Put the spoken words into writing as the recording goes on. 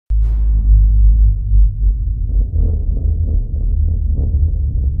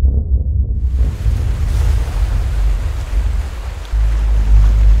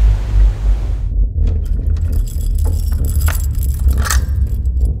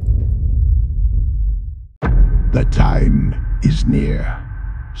The time is near.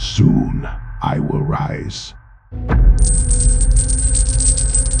 Soon I will rise.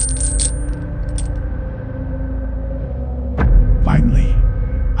 Finally,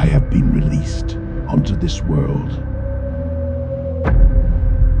 I have been released onto this world.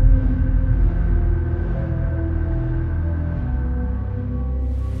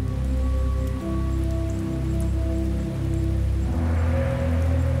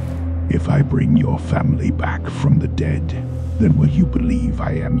 If I bring your family back from the dead, then will you believe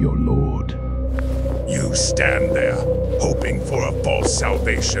I am your Lord? You stand there, hoping for a false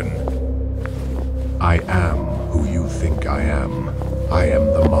salvation. I am who you think I am. I am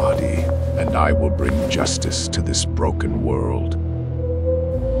the Mahdi, and I will bring justice to this broken world.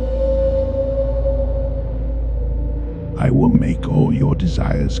 I will make all your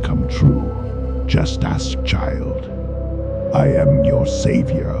desires come true. Just ask, child. I am your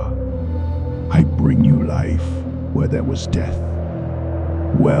savior. I bring you life where there was death,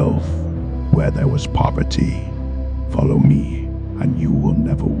 wealth where there was poverty. Follow me, and you will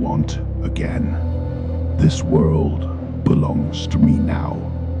never want again. This world belongs to me now.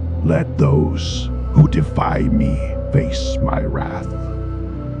 Let those who defy me face my wrath.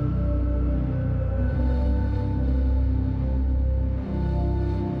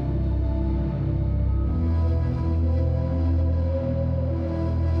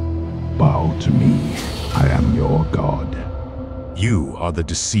 Bow to me, I am your God. You are the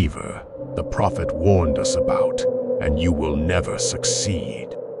deceiver the prophet warned us about, and you will never succeed.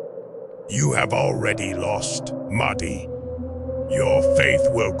 You have already lost, Mahdi. Your faith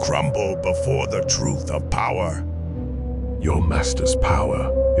will crumble before the truth of power. Your master's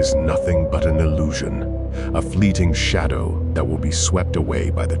power is nothing but an illusion, a fleeting shadow that will be swept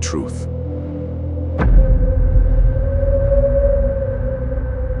away by the truth.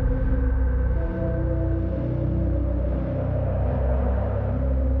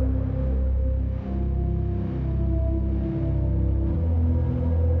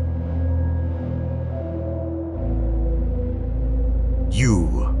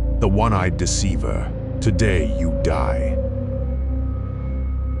 You, the one-eyed deceiver, today you die.